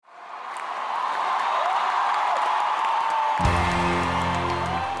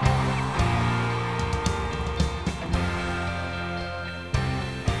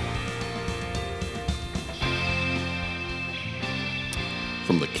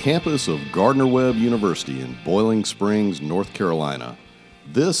campus of Gardner-Webb University in Boiling Springs, North Carolina.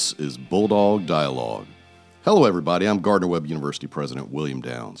 This is Bulldog Dialogue. Hello, everybody. I'm Gardner-Webb University President William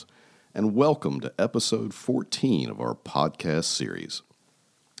Downs, and welcome to episode 14 of our podcast series.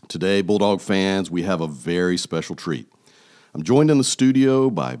 Today, Bulldog fans, we have a very special treat. I'm joined in the studio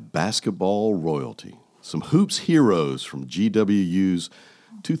by basketball royalty, some hoops heroes from GWU's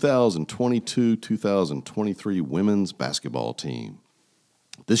 2022-2023 women's basketball team.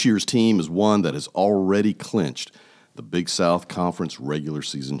 This year's team is one that has already clinched the Big South Conference regular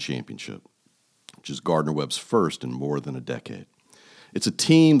season championship, which is Gardner-Webb's first in more than a decade. It's a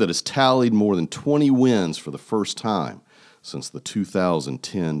team that has tallied more than 20 wins for the first time since the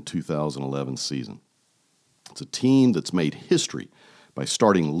 2010-2011 season. It's a team that's made history by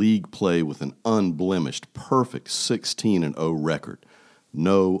starting league play with an unblemished, perfect 16-0 record.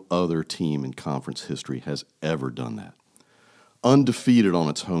 No other team in conference history has ever done that. Undefeated on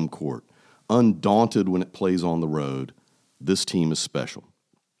its home court, undaunted when it plays on the road, this team is special.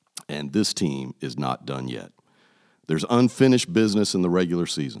 And this team is not done yet. There's unfinished business in the regular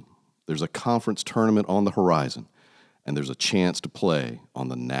season. There's a conference tournament on the horizon, and there's a chance to play on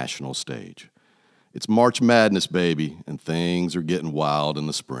the national stage. It's March Madness, baby, and things are getting wild in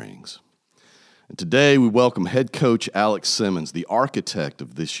the Springs. And today we welcome head coach Alex Simmons, the architect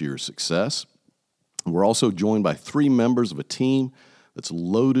of this year's success. We're also joined by three members of a team that's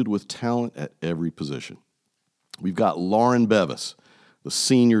loaded with talent at every position. We've got Lauren Bevis, the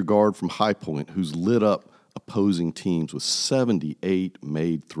senior guard from High Point, who's lit up opposing teams with 78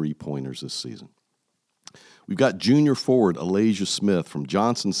 made three-pointers this season. We've got junior forward Alasia Smith from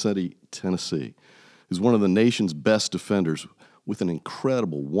Johnson City, Tennessee, who's one of the nation's best defenders with an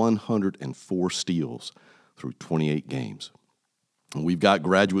incredible 104 steals through 28 games. And we've got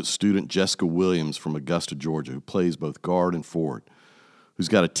graduate student Jessica Williams from Augusta, Georgia, who plays both guard and forward, who's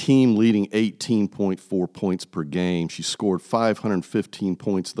got a team-leading 18.4 points per game. She scored 515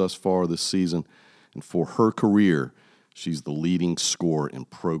 points thus far this season, and for her career, she's the leading scorer in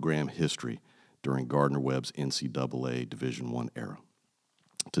program history during Gardner-Webb's NCAA Division I era.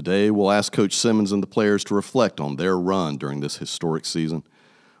 Today, we'll ask Coach Simmons and the players to reflect on their run during this historic season.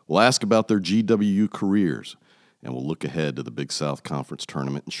 We'll ask about their GWU careers, and we'll look ahead to the Big South Conference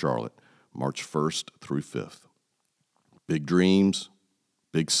Tournament in Charlotte, March 1st through 5th. Big dreams,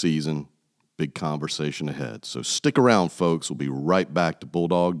 big season, big conversation ahead. So stick around, folks. We'll be right back to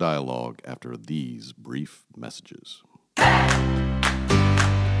Bulldog Dialogue after these brief messages.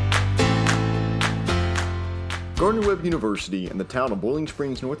 Gardner-Webb University and the town of Boiling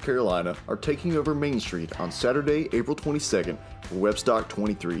Springs, North Carolina are taking over Main Street on Saturday, April 22nd for Webstock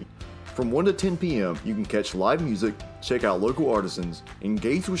 23. From 1 to 10 p.m., you can catch live music, check out local artisans,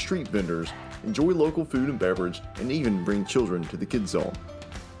 engage with street vendors, enjoy local food and beverage, and even bring children to the Kids Zone.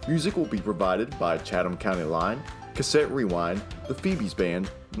 Music will be provided by Chatham County Line, Cassette Rewind, the Phoebe's Band,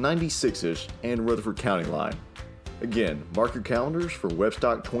 96ish, and Rutherford County Line. Again, mark your calendars for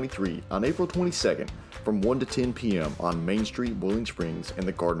Webstock 23 on April 22nd from 1 to 10 p.m. on Main Street, Boiling Springs, and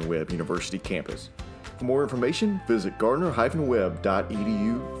the Gardner-Webb University campus. For more information, visit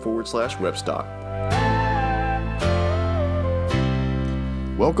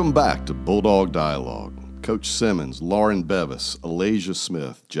gardner-webb.edu/Webstock. Welcome back to Bulldog Dialogue. Coach Simmons, Lauren Bevis, Alasia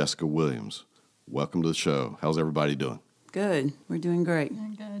Smith, Jessica Williams. Welcome to the show. How's everybody doing? Good. We're doing great.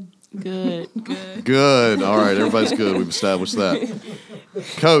 Doing good. Good. Good. All right, everybody's good. We've established that.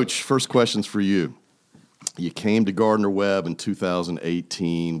 Coach, first question's for you. You came to Gardner-Webb in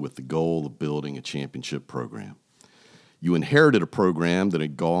 2018 with the goal of building a championship program. You inherited a program that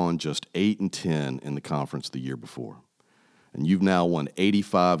had gone just 8-10 in the conference the year before, and you've now won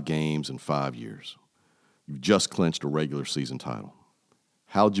 85 games in 5 years. You've just clinched a regular season title.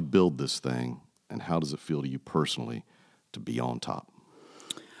 How'd you build this thing, and how does it feel to you personally to be on top?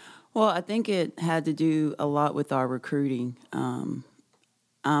 Well, I think it had to do a lot with our recruiting.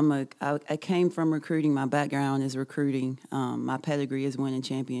 I came from recruiting. My background is recruiting. My pedigree is winning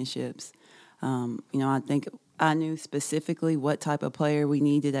championships. I think I knew specifically what type of player we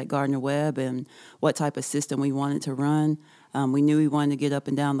needed at Gardner-Webb and what type of system we wanted to run. We knew we wanted to get up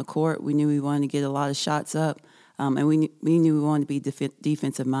and down the court. We knew we wanted to get a lot of shots up. And we knew we wanted to be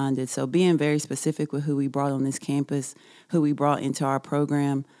defensive-minded. So being very specific with who we brought on this campus, who we brought into our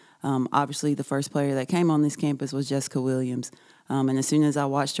program. Obviously, the first player that came on this campus was Jessica Williams. And as soon as I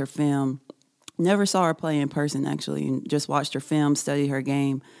watched her film, never saw her play in person, actually, and just watched her film, studied her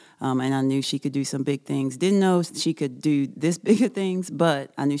game, and I knew she could do some big things. Didn't know she could do this big of things,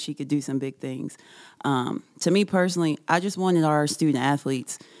 but I knew she could do some big things. To me personally, I just wanted our student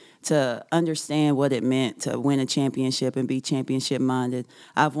athletes to understand what it meant to win a championship and be championship-minded.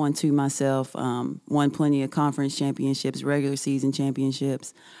 I've won 2 myself, won plenty of conference championships, regular season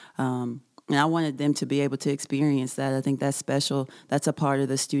championships, and I wanted them to be able to experience that. I think that's special. That's a part of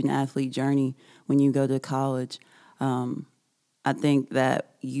the student-athlete journey when you go to college. I think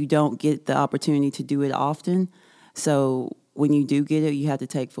that you don't get the opportunity to do it often, so when you do get it, you have to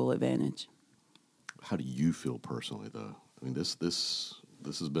take full advantage. How do you feel personally, though? I mean, this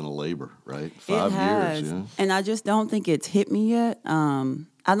has been a labor, right? 5 It has, years, yeah. And I just don't think it's hit me yet.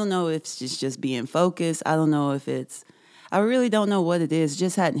 I don't know if it's just being focused. I don't know if I really don't know what it is. It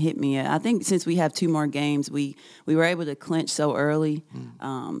just hadn't hit me yet. I think since we have 2 more games, we were able to clinch so early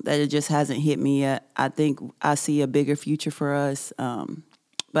that it just hasn't hit me yet. I think I see a bigger future for us.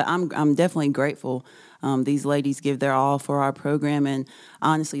 But I'm definitely grateful. These ladies give their all for our program, and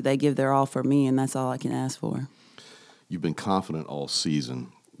honestly, they give their all for me, and that's all I can ask for. You've been confident all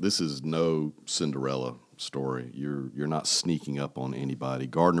season. This is no Cinderella story. You're not sneaking up on anybody.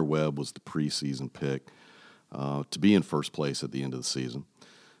 Gardner Webb was the preseason pick to be in first place at the end of the season.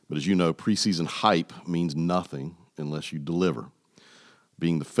 But as you know, preseason hype means nothing unless you deliver.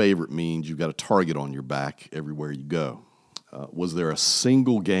 Being the favorite means you've got a target on your back everywhere you go. Was there a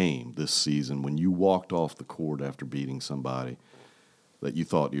single game this season when you walked off the court after beating somebody that you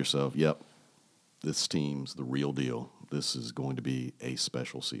thought to yourself, yep, this team's the real deal. This is going to be a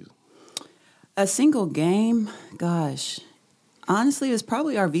special season? A single game? Gosh. Honestly, it was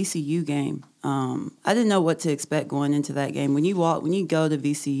probably our VCU game. I didn't know what to expect going into that game. When you go to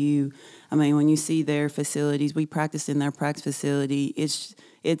VCU, I mean, when you see their facilities, we practiced in their practice facility.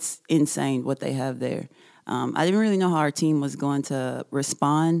 It's insane what they have there. I didn't really know how our team was going to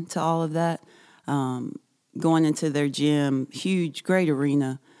respond to all of that. Going into their gym, huge, great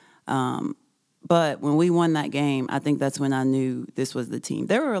arena. But when we won that game, I think that's when I knew this was the team.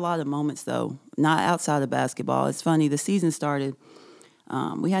 There were a lot of moments, though, not outside of basketball. It's funny, the season started.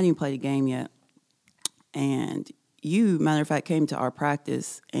 We hadn't even played a game yet. And you, matter of fact, came to our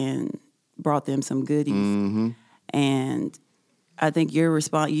practice and brought them some goodies. Mm-hmm. And I think your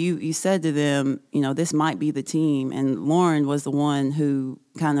response, you said to them, this might be the team. And Lauren was the one who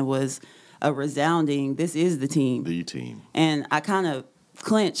kind of was a resounding, this is the team. The team. And I kind of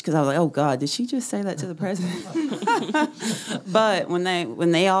clinched because I was like, oh, God, did she just say that to the president? But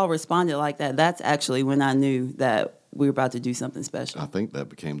when they all responded like that, that's actually when I knew that we were about to do something special. I think that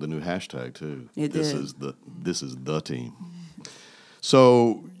became the new hashtag, too. This is the team.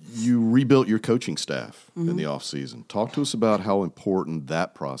 So you rebuilt your coaching staff in the offseason. Talk to us about how important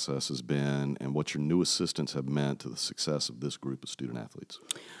that process has been and what your new assistants have meant to the success of this group of student athletes.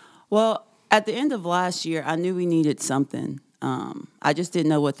 Well, at the end of last year, I knew we needed something. I just didn't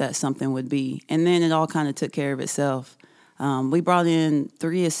know what that something would be. And then it all kind of took care of itself. We brought in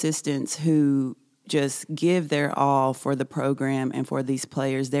 3 assistants who just give their all for the program and for these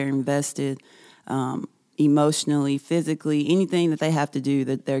players. They're invested emotionally, physically, anything that they have to do,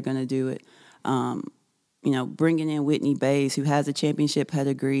 that they're going to do it. Bringing in Whitney Bays, who has a championship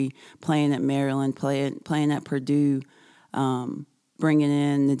pedigree, playing at Maryland, playing at Purdue, bringing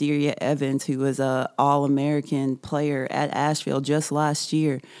in Nadiria Evans, who was an All-American player at Asheville just last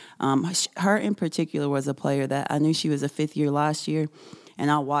year. Her in particular was a player that I knew she was a 5th year last year, and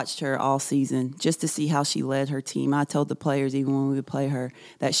I watched her all season just to see how she led her team. I told the players, even when we would play her,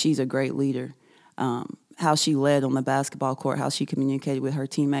 that she's a great leader. How she led on the basketball court, how she communicated with her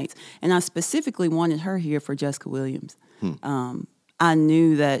teammates. And I specifically wanted her here for Jessica Williams. I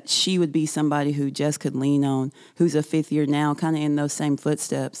knew that she would be somebody who Jess could lean on, who's a 5th year now, kind of in those same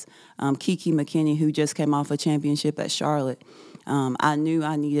footsteps. Kiki McKinney, who just came off a championship at Charlotte. I knew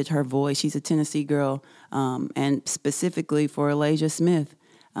I needed her voice. She's a Tennessee girl. And specifically for Elijah Smith,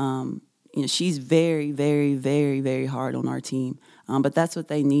 she's very, very, very, very hard on our team. But that's what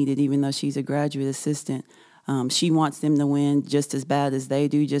they needed, even though she's a graduate assistant. She wants them to win just as bad as they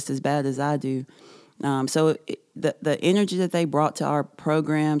do, just as bad as I do. The energy that they brought to our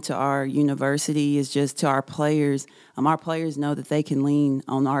program, to our university, is just to our players. Our players know that they can lean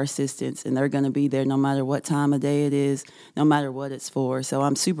on our assistants, and they're going to be there no matter what time of day it is, no matter what it's for. So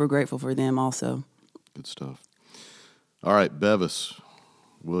I'm super grateful for them also. Good stuff. All right, Bevis,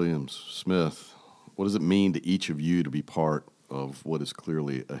 Williams, Smith, what does it mean to each of you to be part of what is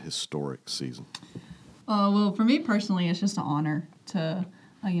clearly a historic season? Well, for me personally, it's just an honor to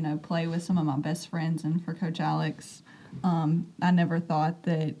play with some of my best friends, and for Coach Alex. I never thought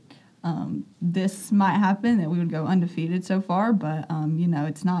that this might happen, that we would go undefeated so far, but,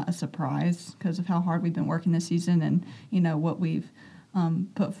 it's not a surprise because of how hard we've been working this season and, what we've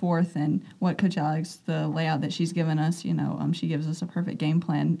put forth, and what Coach Alex, the layout that she's given us, she gives us a perfect game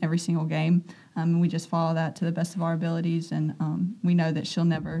plan every single game. And we just follow that to the best of our abilities, and we know that she'll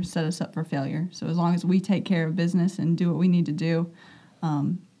never set us up for failure. So as long as we take care of business and do what we need to do,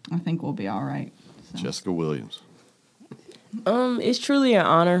 I think we'll be all right. So. Jessica Williams. It's truly an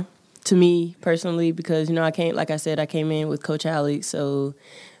honor to me personally because, I came in with Coach Alex, so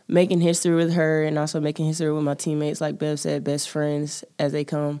making history with her and also making history with my teammates, like Bev said, best friends as they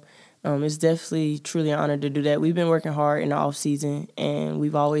come. It's definitely truly an honor to do that. We've been working hard in the off season, and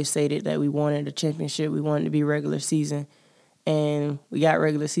we've always stated that we wanted a championship. We wanted to be regular season, and we got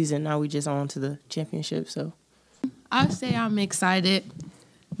regular season. Now we just on to the championship. So I'd say I'm excited,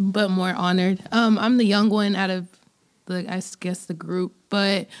 but more honored. I'm the young one out of the group,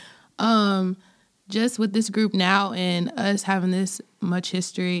 but just with this group now and us having this much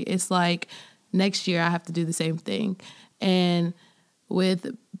history, it's like next year I have to do the same thing. And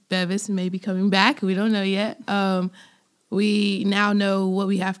with Bevis maybe coming back, we don't know yet. We now know what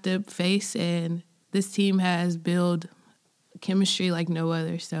we have to face, and this team has built chemistry like no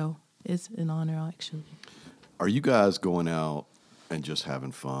other. So it's an honor, actually. Are you guys going out and just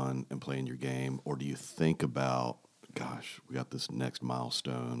having fun and playing your game, or do you think about, gosh, we got this next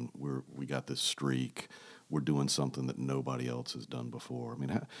milestone, we got this streak, we're doing something that nobody else has done before? I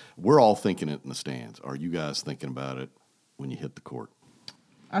mean, we're all thinking it in the stands. Are you guys thinking about it when you hit the court?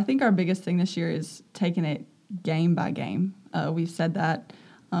 I think our biggest thing this year is taking it game by game. We've said that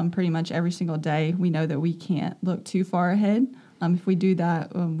pretty much every single day. We know that we can't look too far ahead. If we do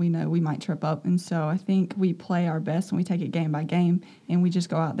that, we know we might trip up. And so I think we play our best and we take it game by game, and we just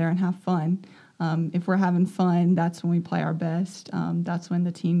go out there and have fun. If we're having fun, that's when we play our best. That's when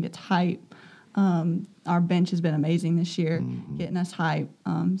the team gets hype. Our bench has been amazing this year, getting us hype.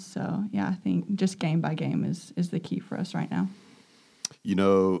 So, yeah, I think just game by game is the key for us right now.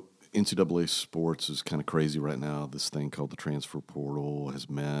 NCAA sports is kind of crazy right now. This thing called the transfer portal has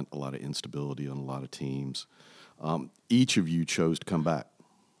meant a lot of instability on a lot of teams. Each of you chose to come back.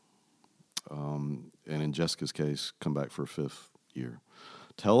 And in Jessica's case, come back for a 5th year.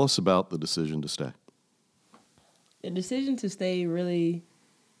 Tell us about the decision to stay. The decision to stay really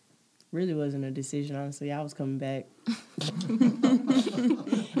wasn't a decision, honestly. I was coming back.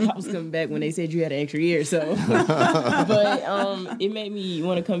 I was coming back when they said you had an extra year, so. But it made me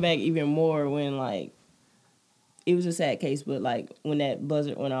want to come back even more when, it was a sad case, but, when that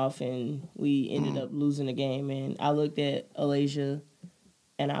buzzer went off and we ended up losing the game, and I looked at Alasia,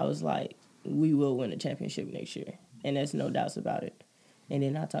 and I was like, we will win a championship next year, and there's no doubts about it. And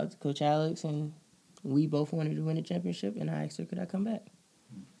then I talked to Coach Alex, and we both wanted to win a championship, and I asked her, could I come back?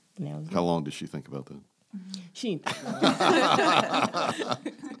 How long did she think about that?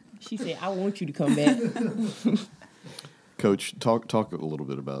 She said, I want you to come back. Coach, talk a little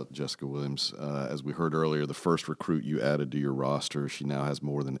bit about Jessica Williams. As we heard earlier, the first recruit you added to your roster, she now has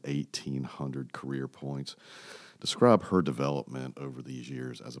more than 1,800 career points. Describe her development over these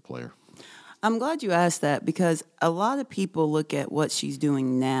years as a player. I'm glad you asked that because a lot of people look at what she's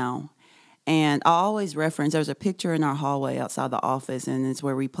doing now. And I always reference, there's a picture in our hallway outside the office, and it's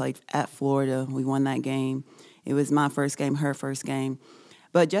where we played at Florida. We won that game. It was my first game, her first game.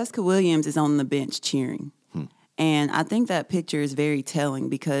 But Jessica Williams is on the bench cheering. And I think that picture is very telling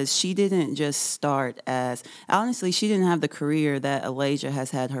because she didn't just start honestly, she didn't have the career that Alasia has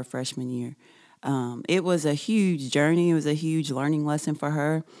had her freshman year. It was a huge journey. It was a huge learning lesson for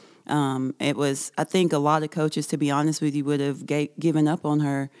her. I think a lot of coaches, to be honest with you, would have given up on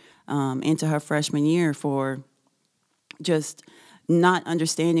her into her freshman year for just not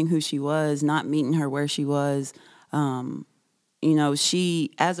understanding who she was, not meeting her where she was.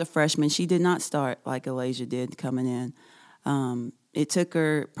 She, as a freshman, she did not start like Alasia did coming in. It took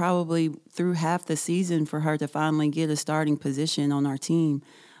her probably through half the season for her to finally get a starting position on our team.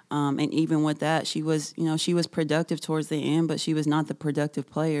 And even with that, she was productive towards the end, but she was not the productive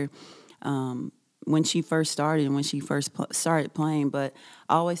player when she first started and when she first started playing. But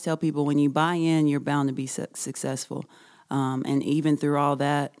I always tell people, when you buy in, you're bound to be successful. And even through all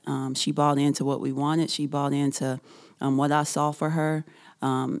that, she bought into what we wanted. She bought into what I saw for her.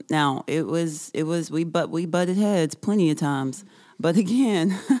 Now we butted heads plenty of times, but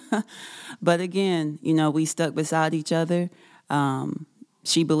again, we stuck beside each other.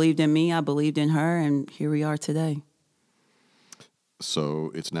 She believed in me, I believed in her, and here we are today.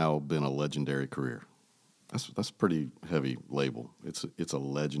 So it's now been a legendary career. That's a pretty heavy label. It's a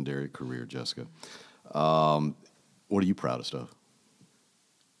legendary career, Jessica. What are you proudest of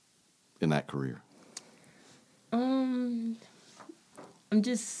in that career? I'm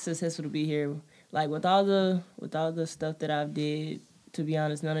just successful to be here. With all the stuff that I've did to be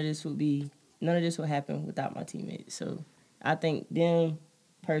honest, none of this would happen without my teammates. So I thank them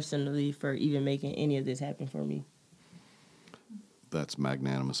personally for even making any of this happen for me. That's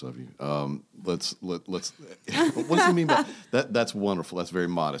magnanimous of you. Let's. What does he mean by that? That's wonderful. That's very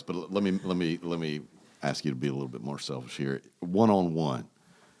modest. But let me ask you to be a little bit more selfish here. 1-on-1,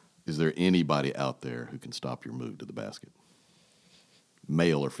 is there anybody out there who can stop your move to the basket?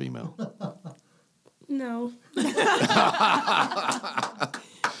 Male or female? No.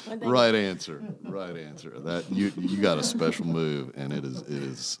 Right answer. That you got a special move, and it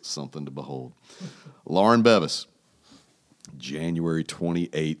is something to behold. Lauren Bevis, January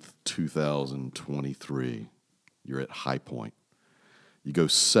 28th, 2023. You're at High Point. You go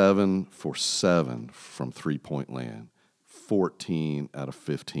 7 for 7 from three-point land, 14 out of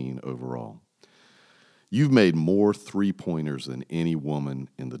 15 overall. You've made more three-pointers than any woman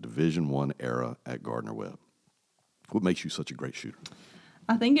in the Division I era at Gardner-Webb. What makes you such a great shooter?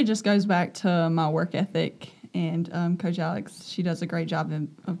 I think it just goes back to my work ethic, and Coach Alex, she does a great job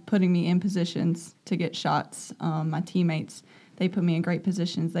of putting me in positions to get shots. My teammates, they put me in great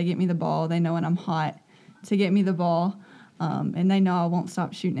positions. They get me the ball. They know when I'm hot to get me the ball, and they know I won't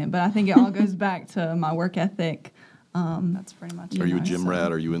stop shooting it. But I think it all goes back to my work ethic. That's pretty much it. Are you a gym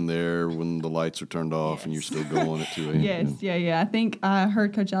rat? Are you in there when the lights are turned off and you're still going at 2 a.m.? Yes, yeah. I think I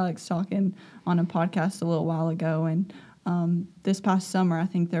heard Coach Alex talking on a podcast a little while ago, and this past summer, I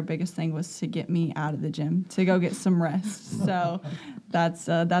think their biggest thing was to get me out of the gym, to go get some rest. So that's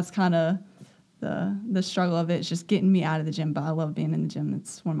kind of the struggle of it. It's just getting me out of the gym, but I love being in the gym.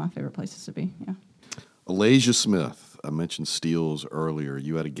 It's one of my favorite places to be, yeah. Alasia Smith, I mentioned steals earlier.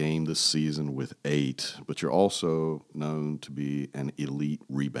 You had a game this season with 8, but you're also known to be an elite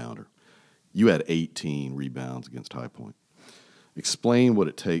rebounder. You had 18 rebounds against High Point. Explain what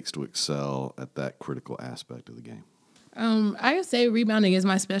it takes to excel at that critical aspect of the game. I would say rebounding is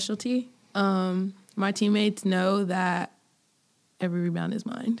my specialty. My teammates know that every rebound is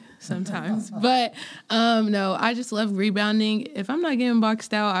mine sometimes. But, no, I just love rebounding. If I'm not getting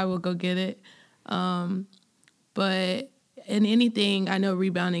boxed out, I will go get it. But in anything, I know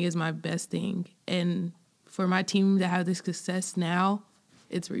rebounding is my best thing. And for my team to have this success now,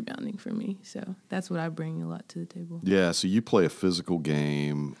 it's rebounding for me. So that's what I bring a lot to the table. Yeah, so you play a physical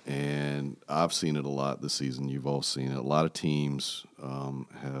game, and I've seen it a lot this season. You've all seen it. A lot of teams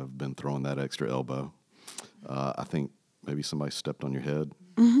have been throwing that extra elbow. I think maybe somebody stepped on your head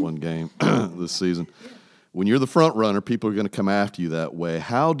one game this season. When you're the front runner, people are going to come after you that way.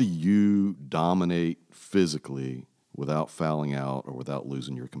 How do you dominate physically without fouling out or without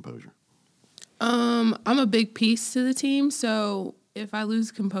losing your composure? I'm a big piece to the team, so if I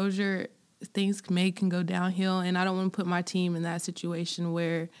lose composure, things can go downhill, and I don't want to put my team in that situation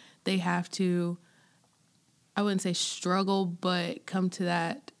where they have to, I wouldn't say struggle, but come to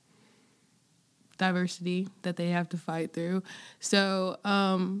that diversity that they have to fight through. So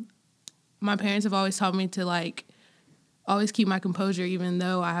my parents have always taught me to, always keep my composure, even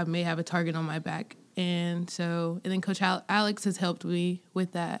though I may have a target on my back. And then Coach Alex has helped me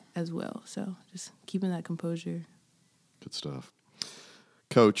with that as well. So just keeping that composure. Good stuff.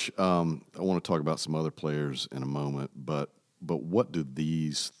 Coach, I want to talk about some other players in a moment, but what do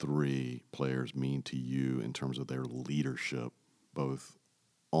these 3 players mean to you in terms of their leadership, both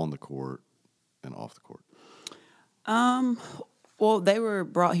on the court and off the court? Well, they were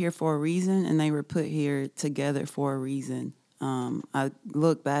brought here for a reason, and they were put here together for a reason. I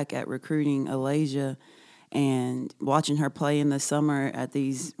look back at recruiting Alasia and watching her play in the summer at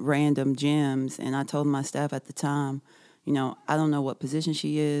these random gyms, and I told my staff at the time, I don't know what position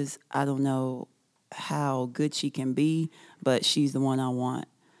she is. I don't know how good she can be, but she's the one I want.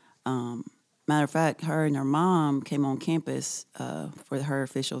 Matter of fact, her and her mom came on campus for her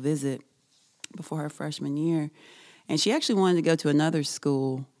official visit before her freshman year, and she actually wanted to go to another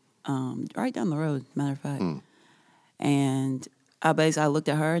school right down the road, matter of fact. And I looked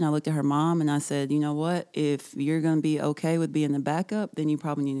at her and I looked at her mom and I said, you know what? If you're going to be okay with being the backup, then you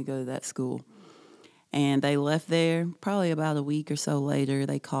probably need to go to that school. And they left there. Probably about a week or so later,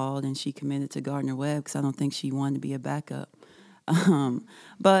 they called and she committed to Gardner-Webb because I don't think she wanted to be a backup.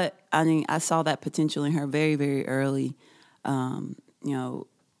 But, I saw that potential in her very, very early.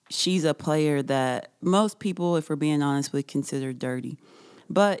 She's a player that most people, if we're being honest, would consider dirty.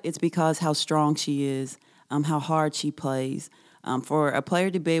 But it's because how strong she is, how hard she plays. For a player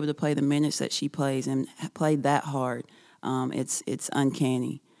to be able to play the minutes that she plays and play that hard, it's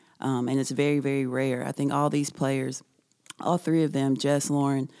uncanny. And it's very, very rare. I think all these players, all 3 of them, Jess,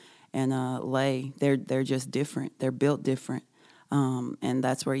 Lauren, and Lay, they're just different. They're built different. And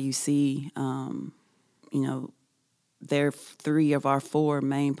that's where you see, they're 3 of our 4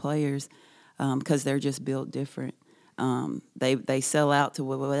 main players because they're just built different. They sell out to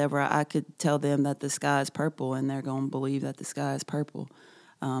whatever. I could tell them that the sky is purple, and they're going to believe that the sky is purple.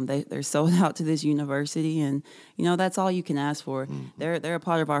 They're sold out to this university, and that's all you can ask for. They're a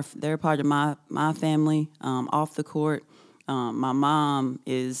part of my family off the court. My mom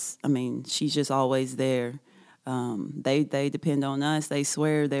is, she's just always there. They depend on us. They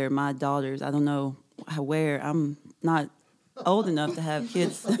swear they're my daughters. I don't know where. I'm not old enough to have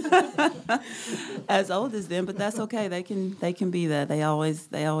kids as old as them, but that's okay. They can be that. They always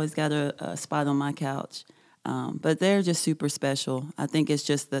got a spot on my couch. But they're just super special. I think it's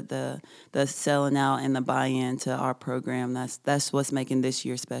just that the selling out and the buy-in to our program, that's what's making this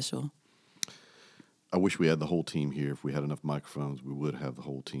year special. I wish we had the whole team here. If we had enough microphones, we would have the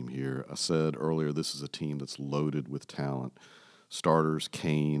whole team here. I said earlier, this is a team that's loaded with talent. Starters,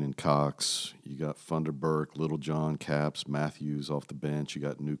 Kane and Cox. You got Funderburk, Littlejohn, Capps, Matthews off the bench. You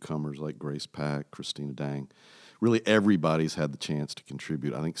got newcomers like Grace Pack, Christina Dang. Really, everybody's had the chance to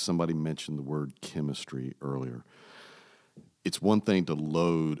contribute. I think somebody mentioned the word chemistry earlier. It's one thing to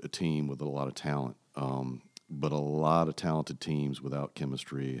load a team with a lot of talent, but a lot of talented teams without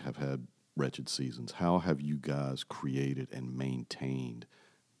chemistry have had wretched seasons. How have you guys created and maintained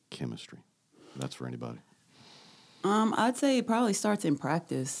chemistry? That's for anybody. I'd say it probably starts in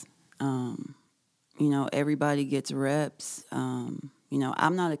practice. Everybody gets reps. I'm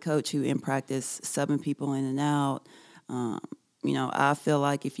not a coach who in practice subbing people in and out. I feel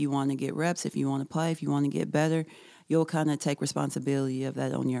like if you want to get reps, if you want to play, if you want to get better, you'll kind of take responsibility of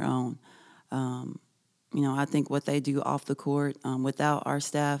that on your own. I think what they do off the court without our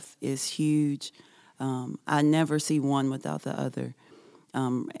staff is huge. I never see one without the other.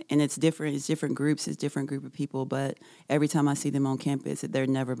 And it's different. It's different groups. It's different group of people. But every time I see them on campus, they're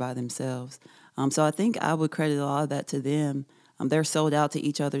never by themselves. So I think I would credit a lot of that to them. They're sold out to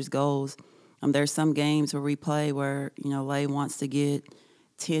each other's goals. There's some games where we play where, Lay wants to get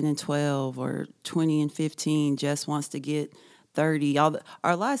 10 and 12 or 20 and 15. Jess wants to get 30.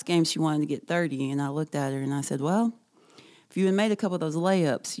 Our last game, she wanted to get 30. And I looked at her and I said, well, if you had made a couple of those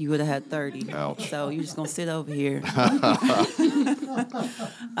layups, you would have had 30. Ouch. So you're just going to sit over here.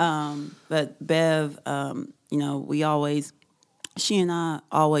 But Bev, she and I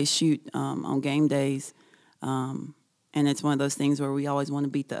always shoot on game days. And it's one of those things where we always want to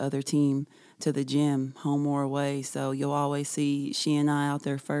beat the other team to the gym, home or away. So you'll always see she and I out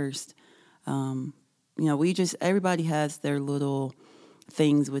there first. Everybody has their little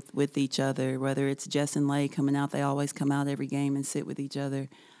things with each other, whether it's Jess and Lay coming out, they always come out every game and sit with each other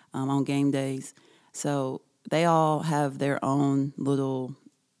on game days. So they all have their own little,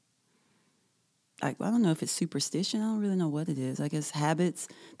 I don't know if it's superstition, I don't really know what it is. I guess habits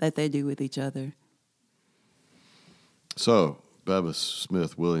that they do with each other. So, Bevis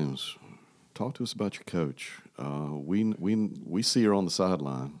Smith Williams, talk to us about your coach. We see her on the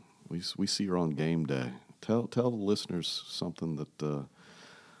sideline. We see her on game day. Tell the listeners something that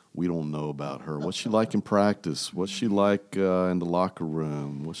we don't know about her. What's she like in practice? What's she like in the locker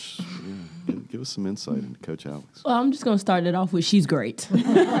room? Give us some insight into Coach Alex. Well, I'm just going to start it off with she's great.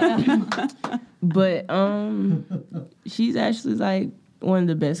 But she's actually like one of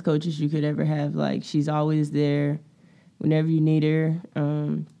the best coaches you could ever have. Like, she's always there whenever you need her.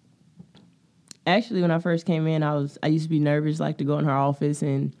 Actually, when I first came in, I used to be nervous, like to go in her office,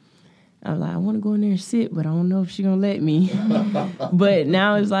 and I was like, I want to go in there and sit, but I don't know if she's gonna let me. But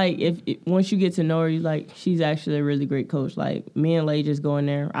now it's like, once you get to know her, she's actually a really great coach. Like, me and Lay just go in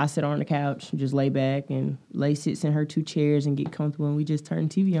there. I sit on the couch and just lay back, and Lay sits in her 2 chairs and get comfortable, and we just turn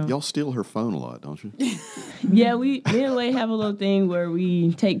TV on. Y'all steal her phone a lot, don't you? Yeah, me and Lay have a little thing where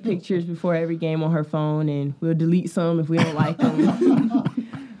we take pictures before every game on her phone, and we'll delete some if we don't like them.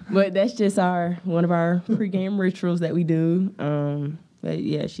 But that's just one of our pregame rituals that we do. But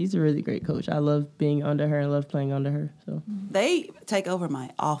yeah, she's a really great coach. I love being under her and love playing under her. So they take over my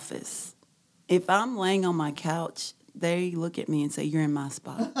office. If I'm laying on my couch, they look at me and say, "You're in my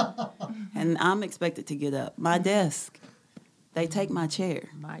spot," and I'm expected to get up. My desk, they take my chair.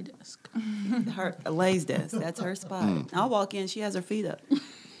 My desk. Lay's desk. That's her spot. I'll walk in. She has her feet up.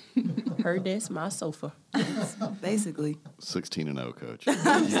 her desk, my sofa. Basically. 16-0, Coach. You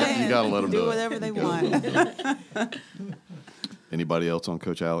got to let them do whatever they want. Anybody else on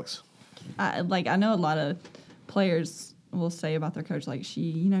Coach Alex? I know a lot of players will say about their coach,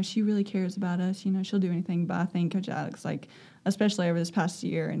 she really cares about us. She'll do anything. But I think Coach Alex, especially over this past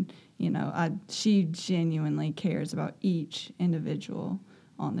year, and she genuinely cares about each individual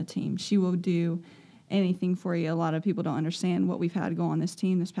on the team. She will do anything for you. A lot of people don't understand what we've had go on this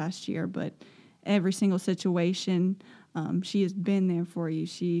team this past year, but every single situation. She has been there for you.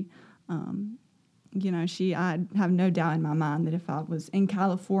 I have no doubt in my mind that if I was in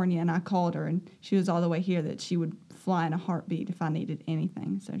California and I called her and she was all the way here, that she would fly in a heartbeat if I needed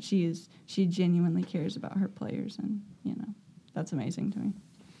anything. So she genuinely cares about her players, and that's amazing to me.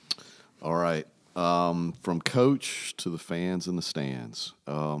 All right. From coach to the fans in the stands.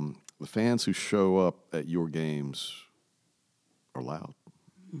 The fans who show up at your games are loud.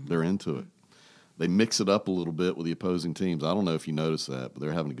 They're into it. They mix it up a little bit with the opposing teams. I don't know if you noticed that, but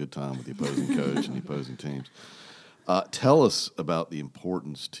they're having a good time with the opposing coach and the opposing teams. Tell us about the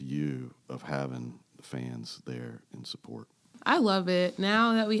importance to you of having the fans there in support. I love it.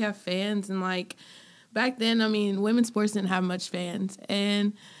 Now that we have fans, and back then, women's sports didn't have much fans.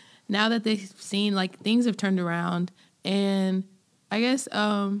 And now that they've seen, things have turned around. And I guess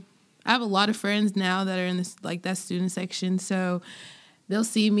I have a lot of friends now that are in this, that student section. So they'll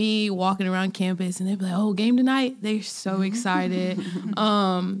see me walking around campus and they'll be like, oh, game tonight. They're so excited.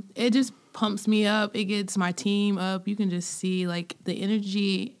 It just pumps me up. It gets my team up. You can just see the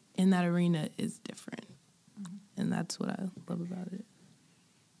energy in that arena is different. And that's what I love about it.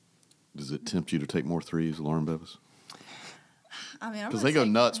 Does it tempt you to take more threes, Lauren Bevis? Because they go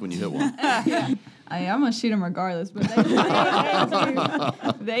nuts when you hit one. I'm going to shoot them regardless, but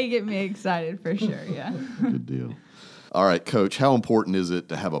they get me excited for sure, yeah. Good deal. All right, Coach, how important is it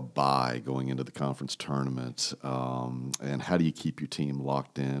to have a bye going into the conference tournament? And how do you keep your team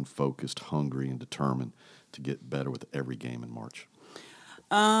locked in, focused, hungry, and determined to get better with every game in March?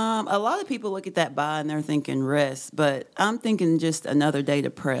 A lot of people look at that bye and they're thinking rest, but I'm thinking just another day to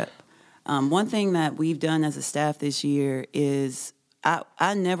prep. One thing that we've done as a staff this year is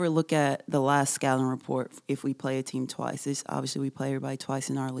I never look at the last scouting report if we play a team twice. Obviously, we play everybody twice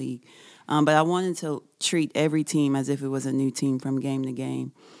in our league. But I wanted to treat every team as if it was a new team from game to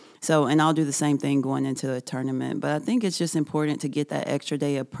game. So, and I'll do the same thing going into a tournament. But I think it's just important to get that extra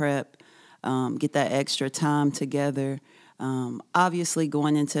day of prep, get that extra time together. Obviously,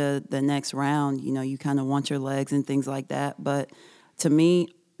 going into the next round, you kind of want your legs and things like that. But to me,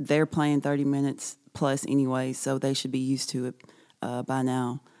 they're playing 30 minutes plus anyway, so they should be used to it by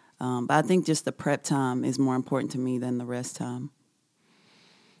now. But I think just the prep time is more important to me than the rest time.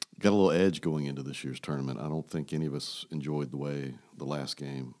 Got a little edge going into this year's tournament. I don't think any of us enjoyed the way the last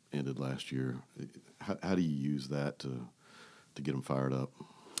game ended last year. How do you use that to get them fired up?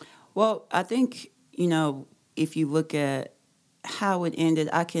 Well, I think, if you look at how it ended,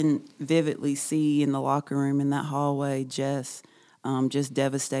 I can vividly see in the locker room, in that hallway, Jess just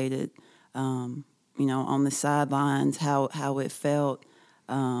devastated, on the sidelines, how it felt.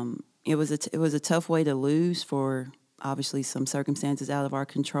 It was a tough way to lose for obviously some circumstances out of our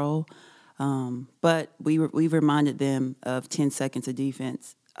control. But we've reminded them of 10 seconds of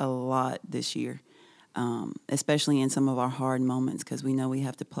defense a lot this year, especially in some of our hard moments, because we know we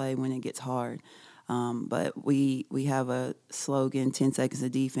have to play when it gets hard. But we have a slogan, 10 seconds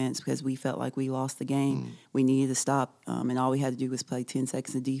of defense, because we felt like we lost the game. We needed to stop, and all we had to do was play 10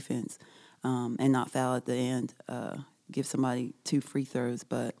 seconds of defense and not foul at the end, give somebody 2 free throws.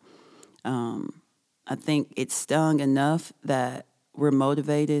 But I think it stung enough that we're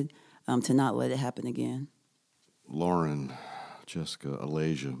motivated to not let it happen again. Lauren, Jessica,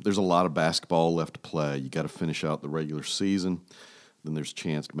 Alasia, there's a lot of basketball left to play. You got to finish out the regular season. Then there's a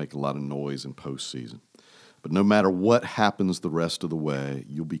chance to make a lot of noise in postseason. But no matter what happens the rest of the way,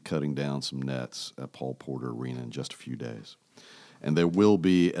 you'll be cutting down some nets at Paul Porter Arena in just a few days. And there will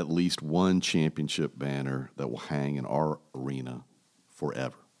be at least one championship banner that will hang in our arena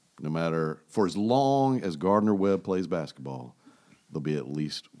forever. No matter, for as long as Gardner-Webb plays basketball, there'll be at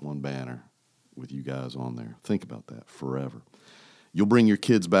least one banner with you guys on there. Think about that, forever. You'll bring your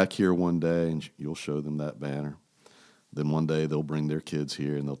kids back here one day and you'll show them that banner. Then one day they'll bring their kids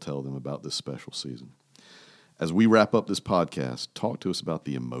here and they'll tell them about this special season. As we wrap up this podcast, talk to us about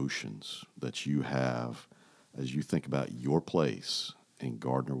the emotions that you have as you think about your place in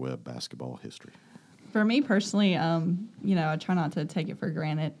Gardner-Webb basketball history. For me personally, I try not to take it for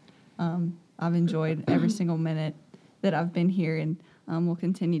granted. I've enjoyed every single minute that I've been here, and will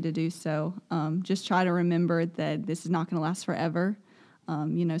continue to do so. Just try to remember that this is not going to last forever.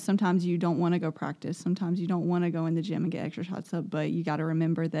 Sometimes you don't want to go practice. Sometimes you don't want to go in the gym and get extra shots up, but you got to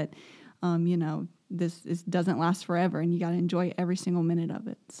remember that, this doesn't last forever, and you got to enjoy every single minute of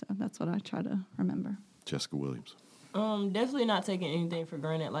it. So that's what I try to remember. Jessica Williams. Definitely not taking anything for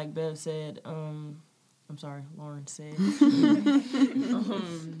granted, like Bev said. Lauren said.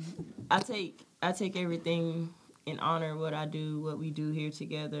 I take everything and honor what I do, what we do here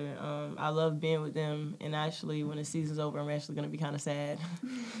together. I love being with them, and actually, when the season's over, I'm actually going to be kind of sad.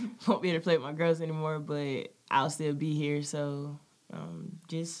 Won't be able to play with my girls anymore, but I'll still be here. So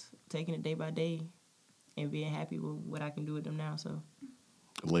just taking it day by day and being happy with what I can do with them now. So,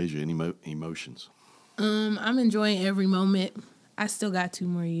 Alasia, any emotions? I'm enjoying every moment. I still got 2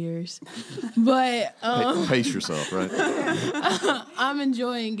 more years, but Pace yourself, right? I'm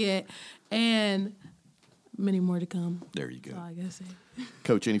enjoying it, and many more to come. There you go. That's all I gotta say.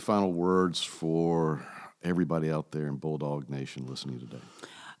 Coach, any final words for everybody out there in Bulldog Nation listening today?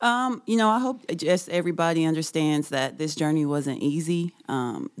 I hope just everybody understands that this journey wasn't easy.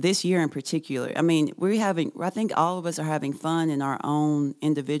 This year in particular, I mean, I think all of us are having fun in our own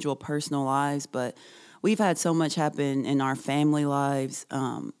individual personal lives, but we've had so much happen in our family lives.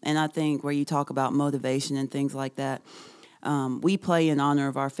 And I think where you talk about motivation and things like that, we play in honor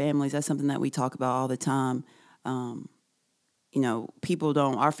of our families. That's something that we talk about all the time. Our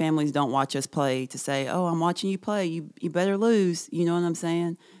families don't watch us play to say, oh, I'm watching you play. You better lose. You know what I'm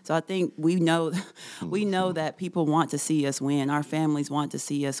saying? So I think we know that people want to see us win. Our families want to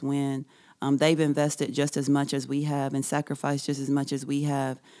see us win. They've invested just as much as we have and sacrificed just as much as we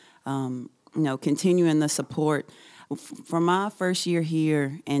have. Continuing the support. From my first year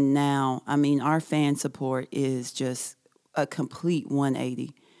here and now, I mean, our fan support is just a complete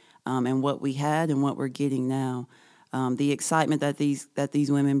 180. And what we had and what we're getting now. The excitement that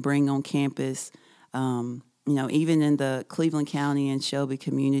these women bring on campus, even in the Cleveland County and Shelby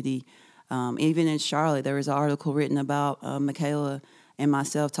community, even in Charlotte, there was an article written about Michaela and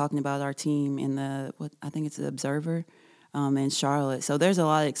myself talking about our team in I think it's the Observer in Charlotte. So there's a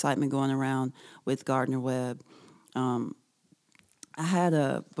lot of excitement going around with Gardner-Webb.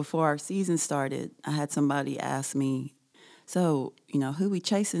 Before our season started, I had somebody ask me, so, who we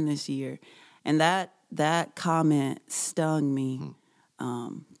chasing this year? And that comment stung me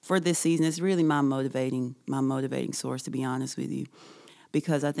for this season. It's really my motivating source, to be honest with you,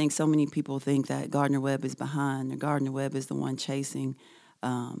 because I think so many people think that Gardner-Webb is behind or Gardner-Webb is the one chasing.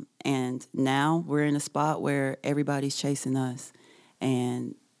 And now we're in a spot where everybody's chasing us.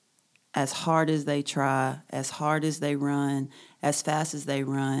 And as hard as they try, as hard as they run, as fast as they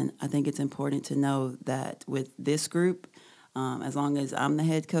run, I think it's important to know that with this group, as long as I'm the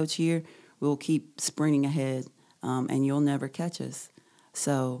head coach here, we'll keep sprinting ahead, and you'll never catch us.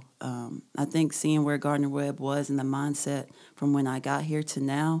 So I think seeing where Gardner-Webb was and the mindset from when I got here to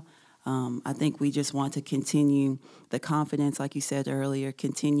now, I think we just want to continue the confidence, like you said earlier,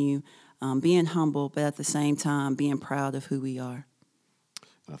 continue being humble, but at the same time being proud of who we are.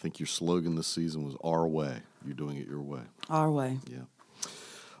 I think your slogan this season was our way. You're doing it your way. Our way. Yeah.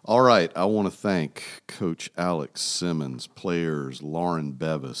 All right, I want to thank Coach Alex Simmons, players Lauren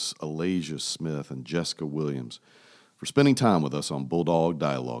Bevis, Alasia Smith, and Jessica Williams for spending time with us on Bulldog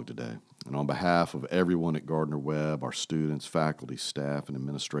Dialogue today. And on behalf of everyone at Gardner-Webb, our students, faculty, staff, and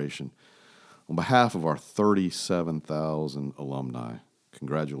administration, on behalf of our 37,000 alumni,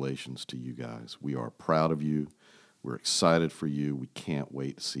 congratulations to you guys. We are proud of you. We're excited for you. We can't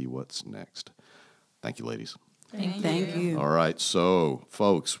wait to see what's next. Thank you, ladies. Thank you. All right, so,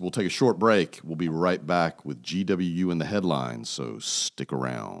 folks, we'll take a short break. We'll be right back with GWU in the headlines, so stick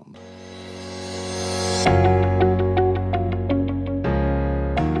around.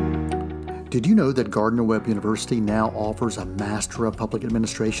 Did you know that Gardner-Webb University now offers a Master of Public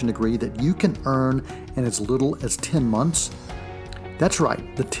Administration degree that you can earn in as little as 10 months? That's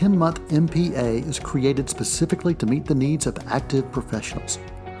right, the 10-month MPA is created specifically to meet the needs of active professionals.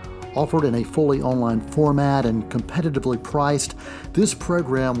 Offered in a fully online format and competitively priced, this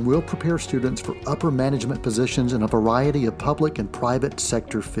program will prepare students for upper management positions in a variety of public and private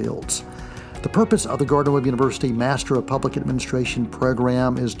sector fields. The purpose of the Gardner-Webb University Master of Public Administration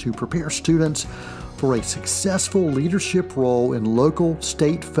program is to prepare students for a successful leadership role in local,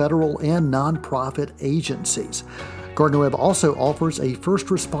 state, federal, and nonprofit agencies. Gardner-Webb also offers a first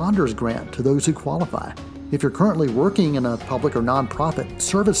responders grant to those who qualify. If you're currently working in a public or nonprofit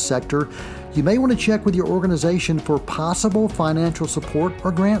service sector, you may want to check with your organization for possible financial support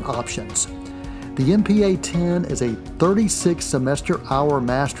or grant options. The MPA 10 is a 36-semester-hour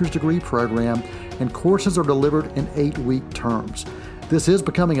master's degree program, and courses are delivered in 8-week terms. This is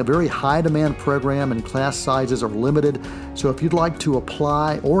becoming a very high-demand program, and class sizes are limited, so if you'd like to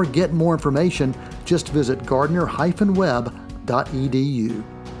apply or get more information, just visit gardner-webb.edu.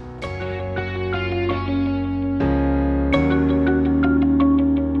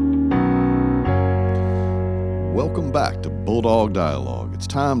 Welcome back to Bulldog Dialogue. It's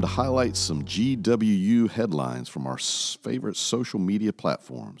time to highlight some GWU headlines from our favorite social media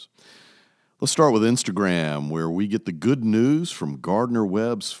platforms. Let's start with Instagram, where we get the good news from Gardner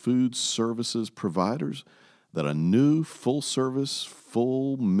Webb's food services providers that a new full-service,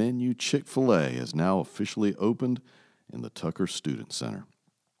 full-menu Chick-fil-A is now officially opened in the Tucker Student Center.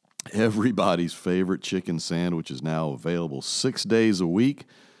 Everybody's favorite chicken sandwich is now available 6 days a week,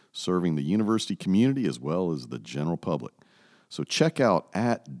 serving the university community as well as the general public. So check out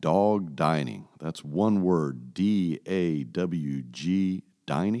at Dog Dining, that's one word, DAWG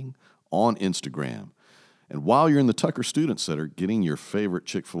Dining, on Instagram. And while you're in the Tucker Student Center getting your favorite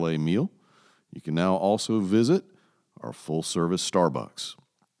Chick-fil-A meal, you can now also visit our full-service Starbucks,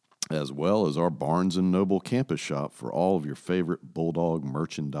 as well as our Barnes & Noble campus shop for all of your favorite Bulldog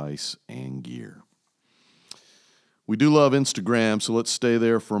merchandise and gear. We do love Instagram, so let's stay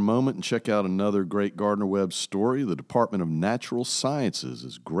there for a moment and check out another great Gardner Webb story. The Department of Natural Sciences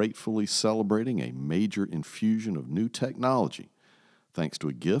is gratefully celebrating a major infusion of new technology thanks to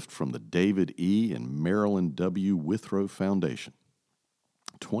a gift from the David E. and Marilyn W. Withrow Foundation.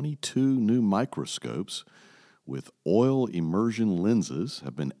 22 new microscopes with oil immersion lenses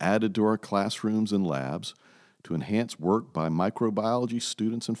have been added to our classrooms and labs to enhance work by microbiology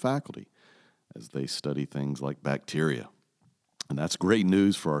students and faculty as they study things like bacteria. And that's great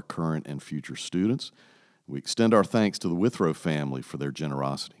news for our current and future students. We extend our thanks to the Withrow family for their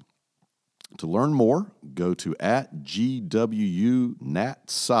generosity. To learn more, go to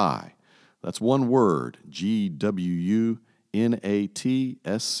 @GWUNatSci. That's one word,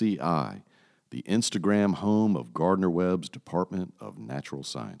 GWUNATSCI, the Instagram home of Gardner Webb's Department of Natural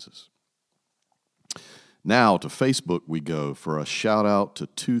Sciences. Now to Facebook we go for a shout out to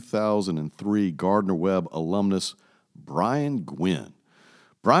 2003 Gardner Webb alumnus Brian Gwynn.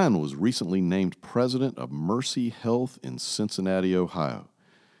 Brian was recently named president of Mercy Health in Cincinnati, Ohio.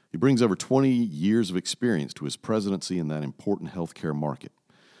 He brings over 20 years of experience to his presidency in that important healthcare market.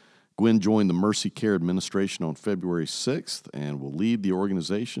 Gwynn joined the Mercy Care Administration on February 6th and will lead the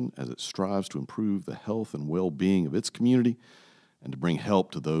organization as it strives to improve the health and well-being of its community and to bring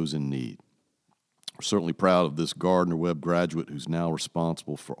help to those in need. We're certainly proud of this Gardner Webb graduate who's now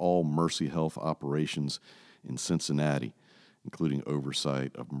responsible for all Mercy Health operations in Cincinnati, including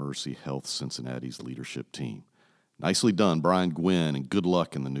oversight of Mercy Health Cincinnati's leadership team. Nicely done, Brian Gwynn, and good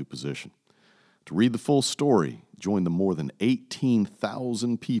luck in the new position. To read the full story, join the more than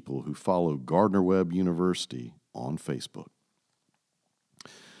 18,000 people who follow Gardner Webb University on Facebook.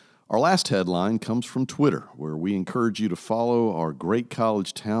 Our last headline comes from Twitter, where we encourage you to follow our great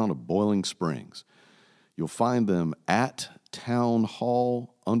college town of Boiling Springs. You'll find them at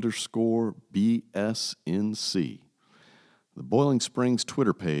townhall_BSNC. The Boiling Springs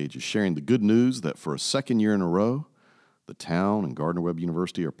Twitter page is sharing the good news that for a second year in a row, the town and Gardner Webb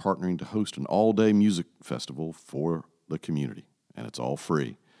University are partnering to host an all-day music festival for the community, and it's all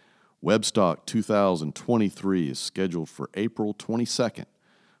free. Webstock 2023 is scheduled for April 22nd,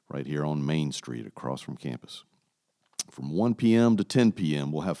 right here on Main Street across from campus. From 1 p.m. to 10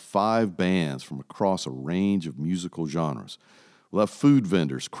 p.m., we'll have 5 bands from across a range of musical genres. We'll have food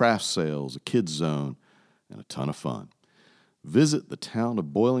vendors, craft sales, a kids zone, and a ton of fun. Visit the town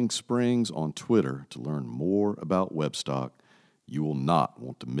of Boiling Springs on Twitter to learn more about Webstock. You will not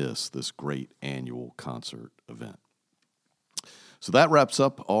want to miss this great annual concert event. So that wraps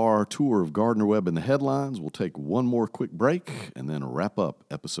up our tour of Gardner Webb in the headlines. We'll take one more quick break and then wrap up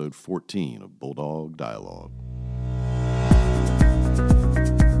episode 14 of Bulldog Dialogue.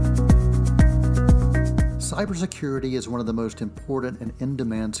 Cybersecurity is one of the most important and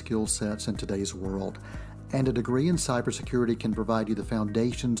in-demand skill sets in today's world, and a degree in cybersecurity can provide you the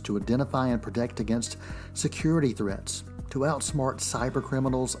foundations to identify and protect against security threats, to outsmart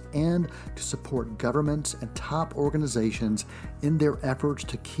cybercriminals, and to support governments and top organizations in their efforts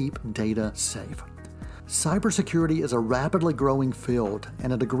to keep data safe. Cybersecurity is a rapidly growing field,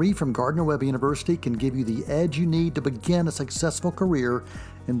 and a degree from Gardner Webb University can give you the edge you need to begin a successful career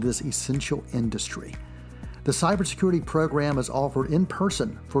in this essential industry. The cybersecurity program is offered in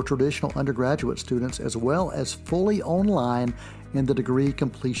person for traditional undergraduate students as well as fully online in the degree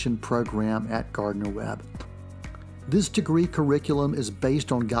completion program at Gardner Webb. This degree curriculum is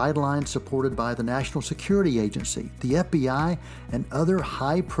based on guidelines supported by the National Security Agency, the FBI, and other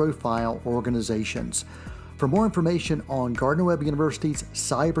high-profile organizations. For more information on Gardner Webb University's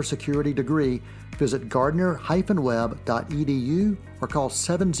cybersecurity degree, visit gardner-webb.edu or call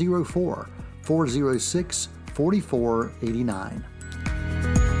 704-406-4489.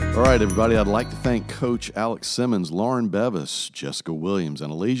 All right, everybody, I'd like to thank Coach Alex Simmons, Lauren Bevis, Jessica Williams,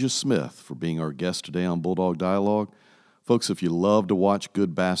 and Alasia Smith for being our guests today on Bulldog Dialogue. Folks, if you love to watch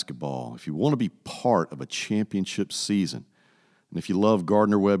good basketball, if you want to be part of a championship season, And if you love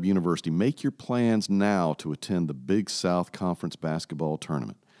Gardner-Webb University, make your plans now to attend the Big South Conference basketball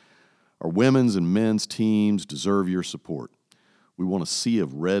tournament. Our women's and men's teams deserve your support. We want a sea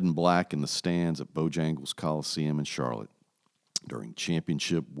of red and black in the stands at Bojangles Coliseum in Charlotte during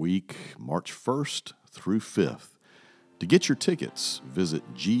championship week, March 1st through 5th. To get your tickets, visit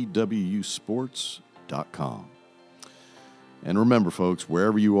gwusports.com. And remember, folks,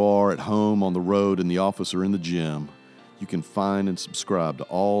 wherever you are, at home, on the road, in the office, or in the gym, you can find and subscribe to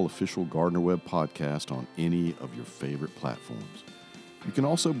all official Gardner-Webb podcasts on any of your favorite platforms. You can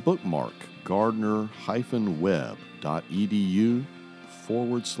also bookmark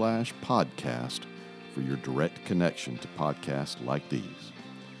gardner-webb.edu/podcast for your direct connection to podcasts like these.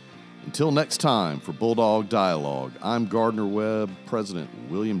 Until next time, for Bulldog Dialogue, I'm Gardner-Webb President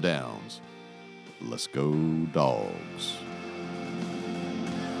William Downs. Let's go, Dogs.